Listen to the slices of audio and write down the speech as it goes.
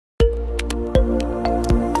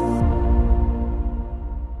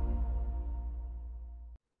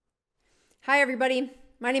Hi everybody,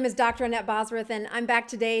 my name is DR.annette Bosworth and I'm back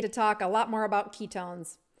today to talk a lot more about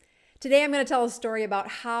ketones. Today I'm going to tell a story about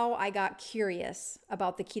how I got curious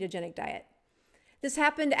about the ketogenic diet. This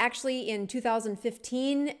happened actually in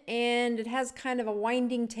 2015 and it has kind of a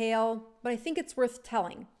winding tale, but I think it's worth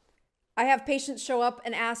telling. I have patients show up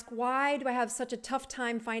and ask, why do I have such a tough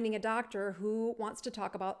time finding a doctor who wants to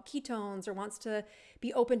talk about ketones or wants to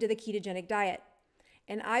be open to the ketogenic diet?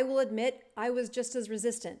 And I will admit, I was just as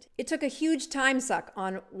resistant. It took a huge time suck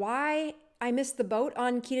on why I missed the boat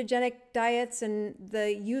on ketogenic diets and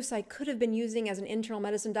the use I could have been using as an internal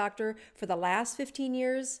medicine doctor for the last 15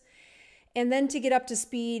 years. And then to get up to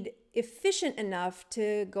speed efficient enough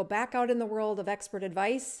to go back out in the world of expert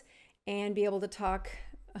advice and be able to talk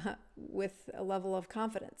with a level of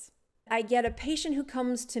confidence. I get a patient who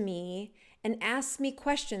comes to me and asks me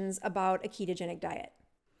questions about a ketogenic diet.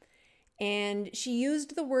 And she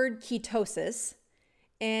used the word ketosis,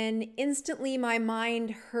 and instantly my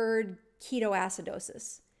mind heard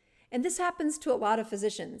ketoacidosis. And this happens to a lot of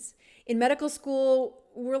physicians. In medical school,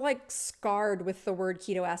 we're like scarred with the word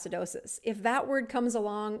ketoacidosis. If that word comes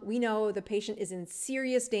along, we know the patient is in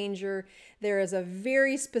serious danger. There is a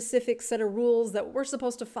very specific set of rules that we're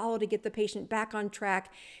supposed to follow to get the patient back on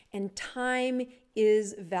track, and time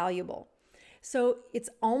is valuable. So it's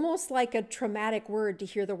almost like a traumatic word to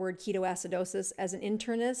hear the word ketoacidosis as an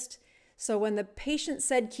internist. So when the patient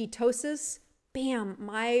said ketosis, bam,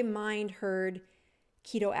 my mind heard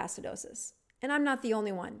ketoacidosis. And I'm not the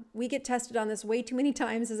only one. We get tested on this way too many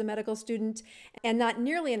times as a medical student and not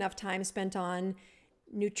nearly enough time spent on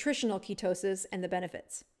nutritional ketosis and the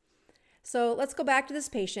benefits. So let's go back to this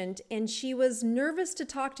patient, and she was nervous to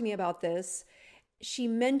talk to me about this. She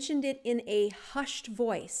mentioned it in a hushed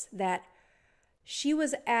voice that she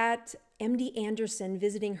was at MD Anderson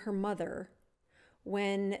visiting her mother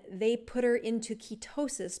when they put her into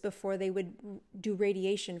ketosis before they would do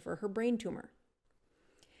radiation for her brain tumor.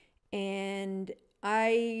 And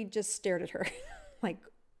I just stared at her like,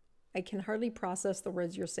 I can hardly process the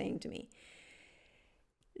words you're saying to me.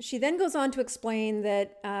 She then goes on to explain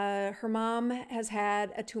that her mom has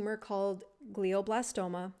had a tumor called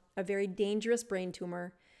glioblastoma, a very dangerous brain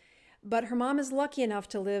tumor. But her mom is lucky enough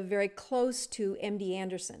to live very close to MD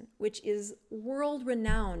Anderson, which is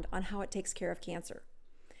world-renowned on how it takes care of cancer.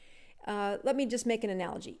 Let me just make an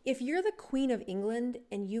analogy. If you're the Queen of England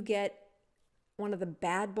and you get one of the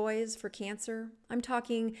bad boys for cancer, I'm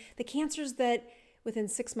talking the cancers that within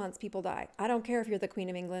 6 months people die. I don't care if you're the Queen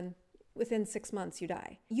of England, within 6 months you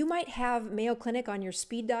die. You might have Mayo Clinic on your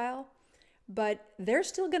speed dial, but they're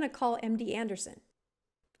still going to call MD Anderson.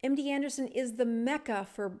 MD Anderson is the mecca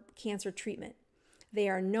for cancer treatment. They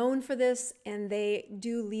are known for this, and they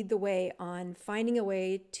do lead the way on finding a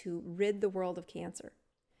way to rid the world of cancer.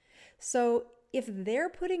 So if they're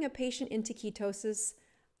putting a patient into ketosis,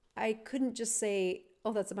 I couldn't just say,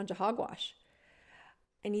 oh, that's a bunch of hogwash.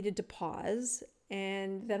 I needed to pause,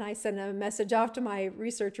 and then I sent a message off to my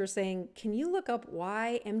researcher saying, can you look up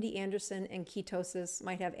why MD Anderson and ketosis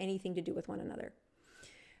might have anything to do with one another?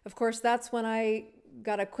 Of course, that's when I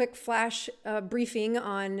got a quick flash briefing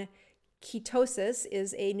on ketosis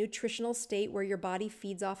is a nutritional state where your body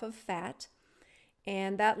feeds off of fat.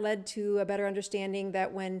 And that led to a better understanding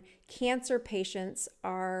that when cancer patients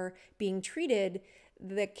are being treated,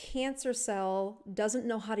 the cancer cell doesn't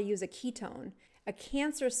know how to use a ketone. A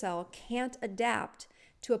cancer cell can't adapt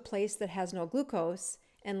to a place that has no glucose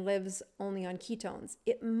and lives only on ketones.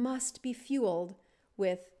 It must be fueled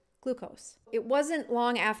with glucose. It wasn't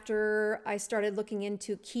long after I started looking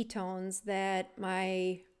into ketones that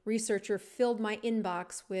my researcher filled my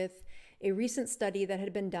inbox with a recent study that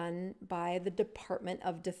had been done by the Department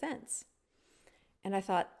of Defense. And I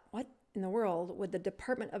thought, what in the world would the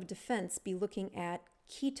Department of Defense be looking at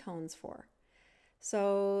ketones for?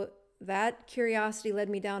 So that curiosity led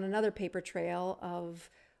me down another paper trail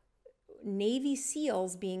of Navy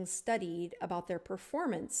SEALs being studied about their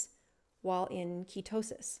performance while in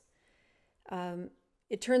ketosis.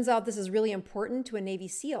 It turns out this is really important to a Navy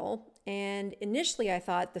SEAL, and initially I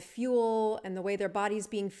thought the fuel and the way their body's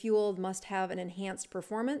being fueled must have an enhanced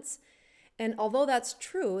performance, and although that's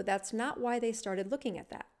true, that's not why they started looking at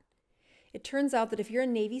that. It turns out that if you're a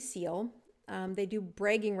Navy SEAL, they do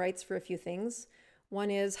bragging rights for a few things.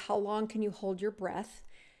 One is, how long can you hold your breath?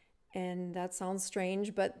 And that sounds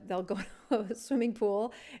strange, but they'll go to a swimming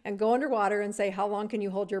pool and go underwater and say, how long can you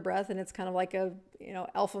hold your breath? And it's kind of like a,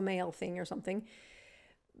 alpha male thing or something.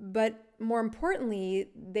 But more importantly,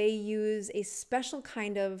 they use a special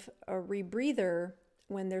kind of a rebreather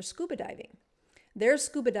when they're scuba diving. Their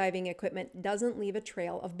scuba diving equipment doesn't leave a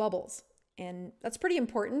trail of bubbles. And that's pretty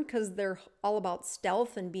important because they're all about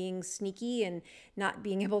stealth and being sneaky and not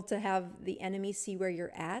being able to have the enemy see where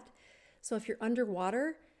you're at. So if you're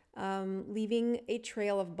underwater, leaving a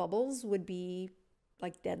trail of bubbles would be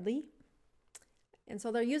like deadly. And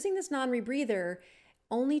so they're using this non-rebreather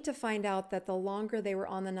only to find out that the longer they were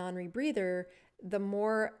on the non-rebreather, the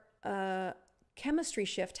more chemistry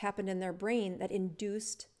shift happened in their brain that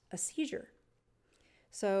induced a seizure.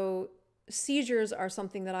 So seizures are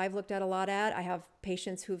something that I've looked at a lot at. I have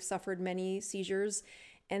patients who've suffered many seizures,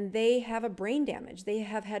 and they have a brain damage. They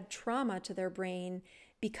have had trauma to their brain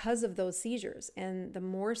because of those seizures. And the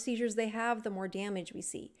more seizures they have, the more damage we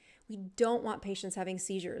see. We don't want patients having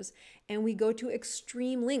seizures, and we go to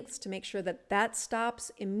extreme lengths to make sure that that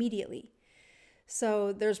stops immediately.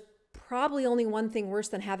 So there's probably only one thing worse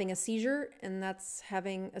than having a seizure, and that's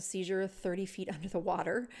having a seizure 30 feet under the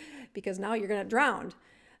water, because now you're going to drown.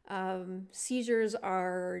 Seizures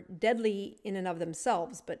are deadly in and of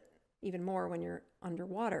themselves, but even more when you're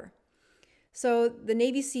underwater. So the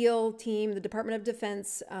Navy SEAL team, the Department of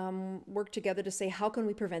Defense, worked together to say, how can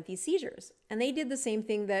we prevent these seizures? And they did the same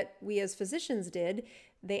thing that we as physicians did.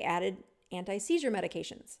 They added anti-seizure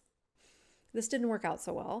medications. This didn't work out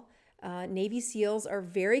so well. Navy SEALs are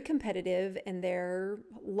very competitive, and their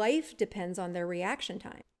life depends on their reaction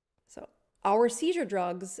time. So our seizure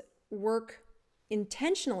drugs work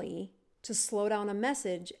intentionally to slow down a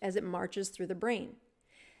message as it marches through the brain.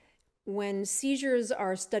 When seizures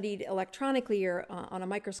are studied electronically or on a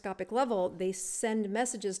microscopic level, they send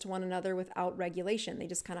messages to one another without regulation. They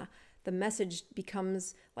just the message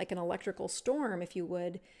becomes like an electrical storm, if you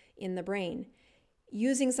would, in the brain.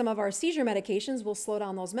 Using some of our seizure medications will slow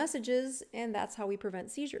down those messages, and that's how we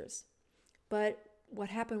prevent seizures. But what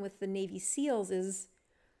happened with the Navy SEALs is,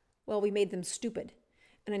 well, we made them stupid.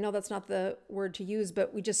 And I know that's not the word to use,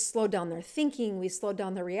 but we just slowed down their thinking. We slowed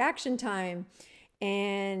down their reaction time.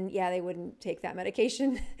 And yeah, they wouldn't take that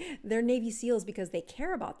medication. They're Navy SEALs because they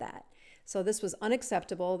care about that. So this was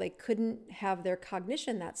unacceptable. They couldn't have their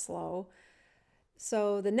cognition that slow.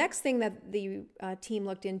 So the next thing that the team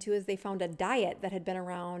looked into is they found a diet that had been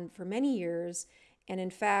around for many years. And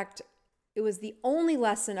in fact, it was the only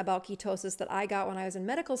lesson about ketosis that I got when I was in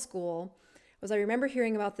medical school. Was I remember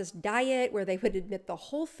hearing about this diet where they would admit the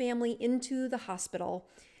whole family into the hospital,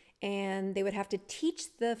 and they would have to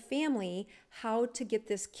teach the family how to get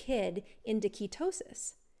this kid into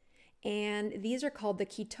ketosis. And these are called the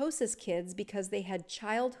ketosis kids because they had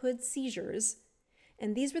childhood seizures,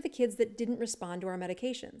 and these were the kids that didn't respond to our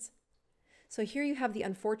medications. So here you have the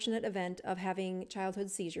unfortunate event of having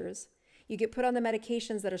childhood seizures. You get put on the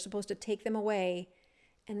medications that are supposed to take them away,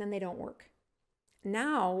 and then they don't work.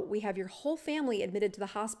 Now we have your whole family admitted to the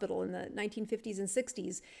hospital in the 1950s and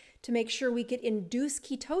 60s to make sure we could induce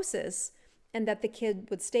ketosis and that the kid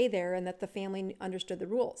would stay there and that the family understood the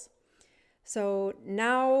rules. So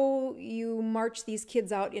now you march these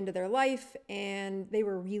kids out into their life, and they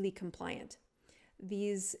were really compliant.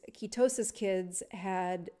 These ketosis kids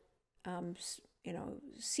had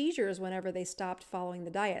seizures whenever they stopped following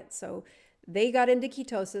the diet. So they got into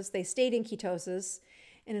ketosis, they stayed in ketosis,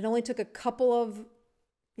 and it only took a couple of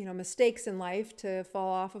mistakes in life to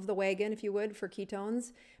fall off of the wagon, if you would, for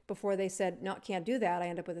ketones before they said, no, can't do that. I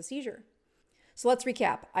end up with a seizure. So let's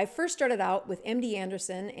recap. I first started out with MD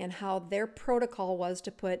Anderson and how their protocol was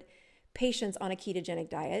to put patients on a ketogenic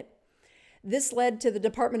diet. This led to the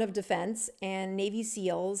Department of Defense and Navy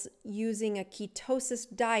SEALs using a ketosis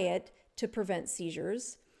diet to prevent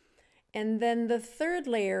seizures. And then the third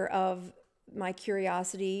layer of my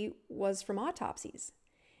curiosity was from autopsies.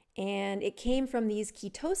 And it came from these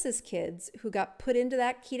ketosis kids who got put into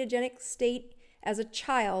that ketogenic state as a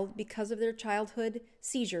child because of their childhood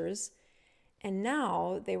seizures. And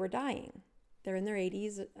now they were dying. They're in their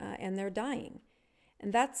 80s and they're dying.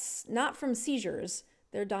 And that's not from seizures.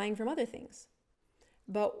 They're dying from other things.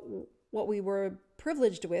 But what we were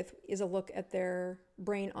privileged with is a look at their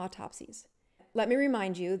brain autopsies. Let me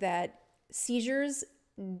remind you that seizures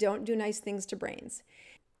don't do nice things to brains.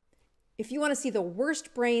 If you want to see the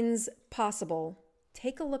worst brains possible,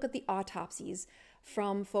 take a look at the autopsies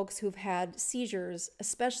from folks who've had seizures,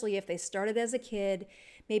 especially if they started as a kid.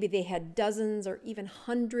 Maybe they had dozens or even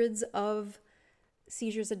hundreds of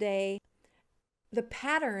seizures a day. The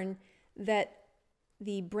pattern that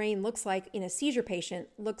the brain looks like in a seizure patient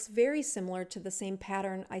looks very similar to the same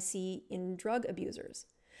pattern I see in drug abusers.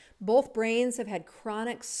 Both brains have had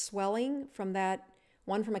chronic swelling from that,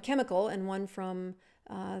 one from a chemical and one from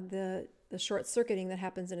the short circuiting that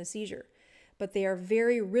happens in a seizure. But they are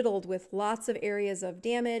very riddled with lots of areas of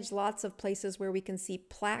damage, lots of places where we can see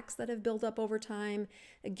plaques that have built up over time.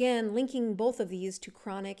 Again, linking both of these to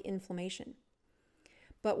chronic inflammation.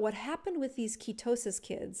 But what happened with these ketosis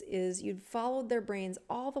kids is you'd followed their brains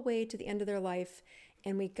all the way to the end of their life,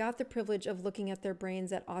 and we got the privilege of looking at their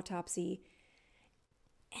brains at autopsy,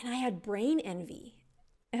 and I had brain envy.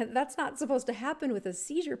 And that's not supposed to happen with a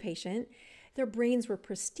seizure patient. Their brains were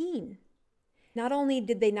pristine. Not only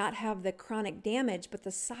did they not have the chronic damage, but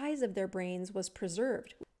the size of their brains was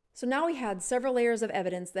preserved. So now we had several layers of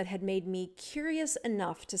evidence that had made me curious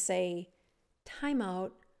enough to say, time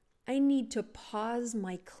out, I need to pause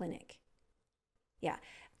my clinic. Yeah,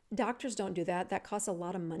 doctors don't do that. That costs a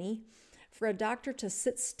lot of money. For a doctor to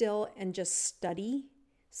sit still and just study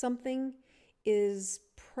something is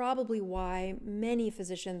probably why many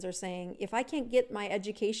physicians are saying, if I can't get my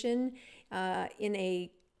education in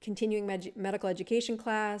a continuing medical education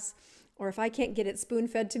class, or if I can't get it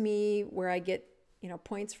spoon-fed to me where I get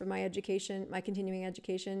points for my education, my continuing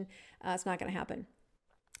education, it's not going to happen.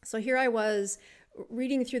 So here I was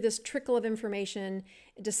reading through this trickle of information,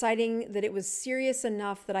 deciding that it was serious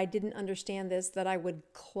enough that I didn't understand this, that I would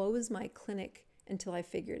close my clinic until I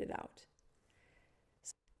figured it out.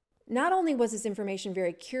 Not only was this information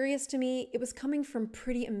very curious to me, it was coming from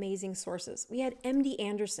pretty amazing sources. We had MD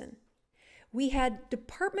Anderson. We had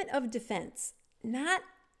Department of Defense, not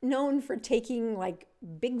known for taking like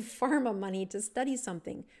big pharma money to study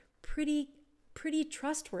something. Pretty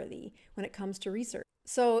trustworthy when it comes to research.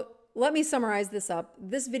 So let me summarize this up.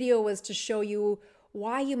 This video was to show you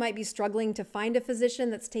why you might be struggling to find a physician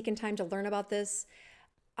that's taken time to learn about this.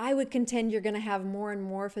 I would contend you're going to have more and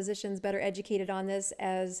more physicians better educated on this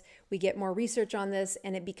as we get more research on this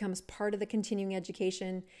and it becomes part of the continuing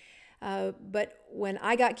education. But when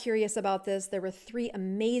I got curious about this, there were 3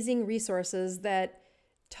 amazing resources that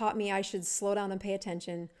taught me I should slow down and pay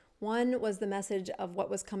attention. One was the message of what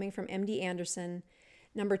was coming from MD Anderson.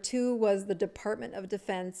 Number 2 was the Department of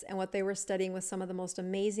Defense and what they were studying with some of the most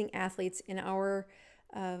amazing athletes in our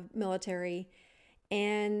military.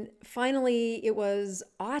 And finally, it was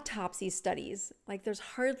autopsy studies. Like, there's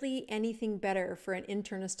hardly anything better for an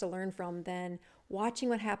internist to learn from than watching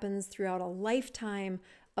what happens throughout a lifetime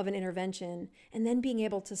of an intervention and then being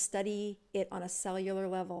able to study it on a cellular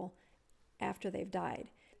level after they've died.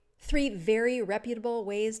 3 very reputable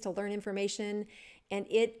ways to learn information, and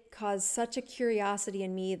it caused such a curiosity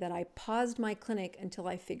in me that I paused my clinic until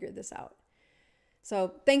I figured this out.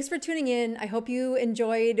 So thanks for tuning in. I hope you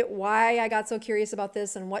enjoyed why I got so curious about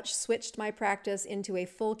this and what switched my practice into a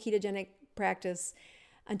full ketogenic practice.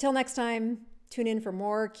 Until next time, tune in for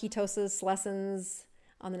more ketosis lessons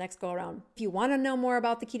on the next go around. If you want to know more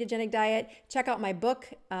about the ketogenic diet, check out my book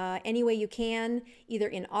any way you can, either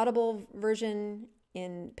in Audible version,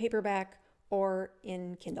 in paperback, or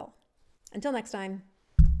in Kindle. Until next time.